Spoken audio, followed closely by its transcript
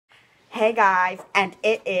Hey guys, and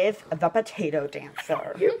it is the Potato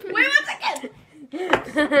Dancer. Wait 1 second.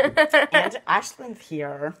 And Ashlyn's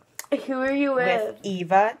here. Who are you With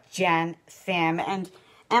Eva, Jen, Sam, and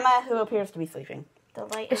Emma, who appears to be sleeping.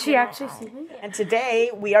 Is she actually sleeping? And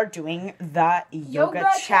today we are doing the yoga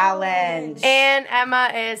challenge. And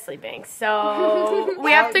Emma is sleeping, so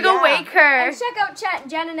we have to go wake her. And check out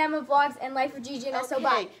Jen and Emma vlogs and Life of Gigi and SO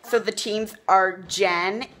Bye. So the teams are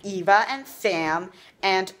Jen, Eva, and Sam,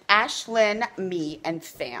 and Ashlyn, me, and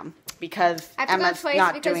Sam. Because Emma's not doing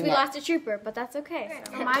it. Because we lost a trooper, but that's okay.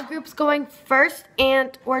 So my group's going first,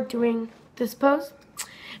 and we're doing this pose.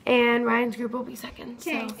 And Ryan's group will be second.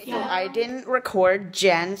 So, So I didn't record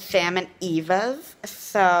Jen, Sam, and Eva's,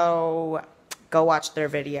 so go watch their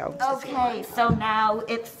video. Okay, so now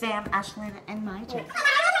it's Sam, Ashlyn, and my turn.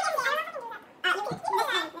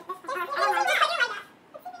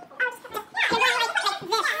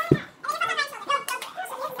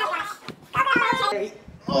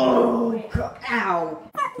 Oh, God. Ow.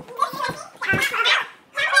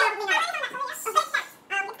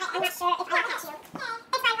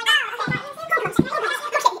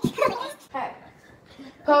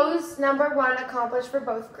 Pose number 1 accomplished for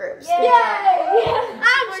both groups. Yay!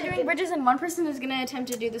 We're doing bridges, and one person is going to attempt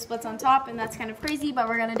to do the splits on top, and that's kind of crazy, but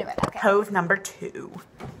we're going to do it. Okay. Pose number 2.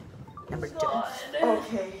 Number 2.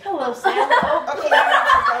 Okay. Hello, Sam. Okay,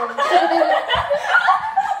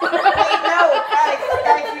 no,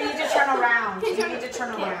 guys, you need to turn around. You need to turn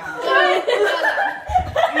around.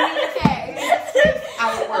 You need to face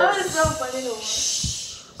outwards. That is so funny to watch.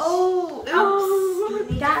 Oh,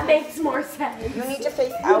 that makes more sense. You need to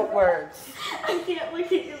face outwards. I can't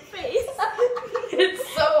look at your face. It's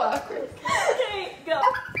so awkward. Okay, go.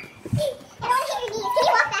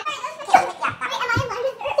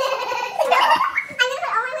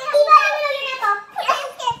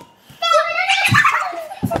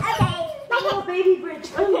 Baby bridge.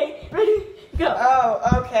 Okay, ready? Go.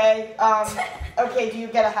 Oh, okay. Okay, do you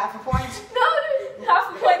get a half a point? No, half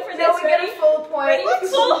a point for this. No, we get a full point. Ready?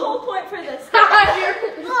 Full whole point for this. you're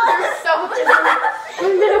so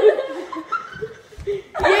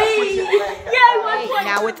Yay! Yeah, 1 point.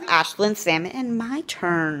 Now it's Ashlyn, Sam, and my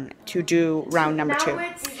turn to do round number 2.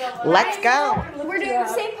 It's Let's go. We're doing the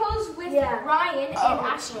same pose with Ryan and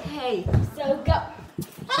Ashley. Hey. So go.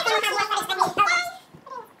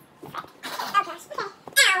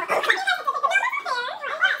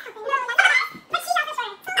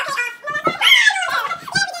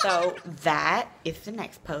 So that is the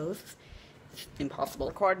next pose. Impossible.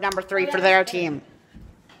 Record number 3 for their team.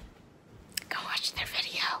 Go watch their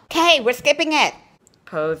video. Okay, we're skipping it.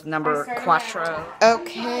 Pose number quattro.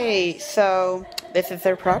 Okay, so this is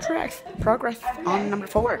their progress on number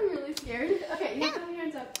 4. I'm really scared. Okay, you put your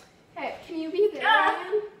hands up. Hey, can you be there,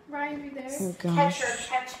 Ryan? Ryan, be there. Oh gosh.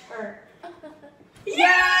 Catch her.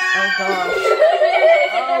 Yeah! Oh gosh.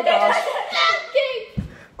 Oh gosh.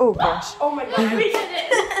 Oh gosh. Oh my god, we did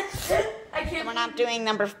it. I can't. We're not doing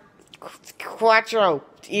number quattro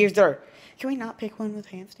either. Can we not pick one with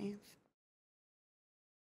handstands?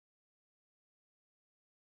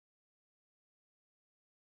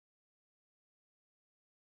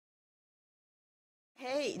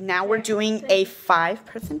 Hey, now we're doing a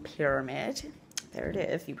 5-person pyramid. There it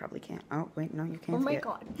is. You probably can't. Oh, wait, no, you can't see it. Oh my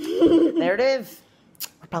god. There it is.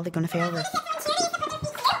 We're probably going to fail this.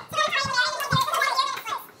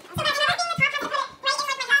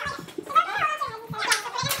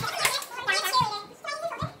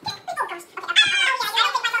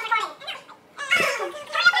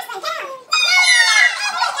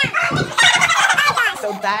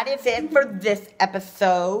 So that is it for this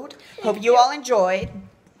episode. Hope you all enjoyed.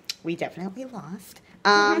 We definitely lost. So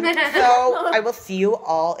I will see you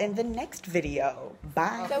all in the next video.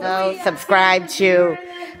 Bye. So subscribe to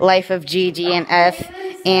Life of Gigi and S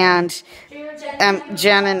and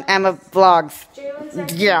Jen and Emma vlogs.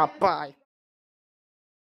 Yeah, bye.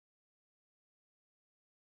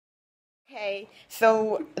 Okay,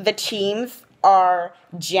 so the teams are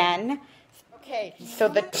Jen. Okay, so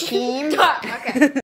the teams.